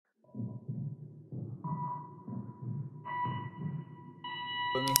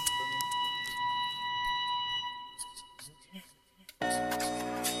You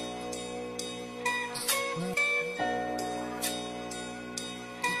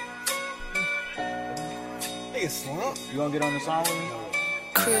gonna get on the song with me?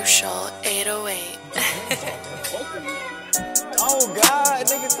 Crucial 808. Oh God,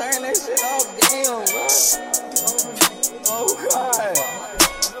 nigga, turn that shit off, damn, bro. Oh God,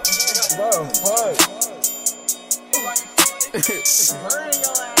 bro, fuck. Bust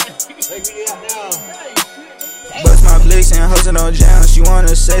my blicks and hoes it on jam. She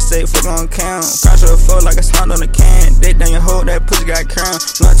wanna sex tape, fuck on count. Crash her foot like a sound on the can. Dick down your hole, that pussy got crown.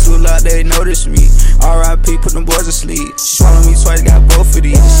 Not too loud, they notice me. R.I.P. put them boys to sleep. She swallowed me twice, got both of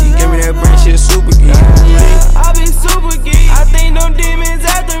these. She gave me that brain, she a super geek. I be super geek. I think them demons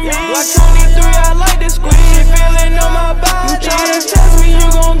after me. Like 23, I like the squeeze. She feeling on my body. You try to test me, you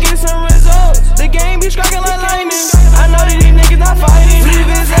gon' get some results. The game be striking like lightning. I know that these niggas not fighting.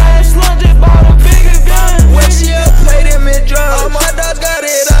 Leave his ass slung, just bought a bigger gun. When she up, played him in drugs. All my dogs got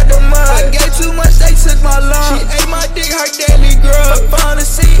it out the mud. I gave too much, they took my lungs. She ate my dick, her daily grub. Found a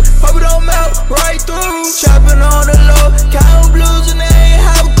seat, hope it don't melt right through. Chopping on the low, count blues and they ain't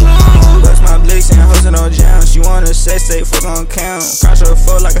have a clue. Bust my blicks and hoes it on jam. She wanna sex tape, fuck on count. Crash her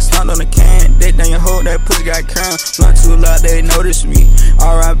foot like a sound on the can. Dick down your hole, that pussy got crown. Not too loud, they notice me.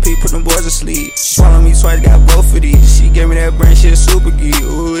 R.I.P. put them boys to sleep. She swallowed me twice, got both of these. She gave me that brain, she a super geek.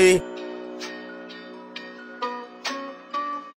 Ooh,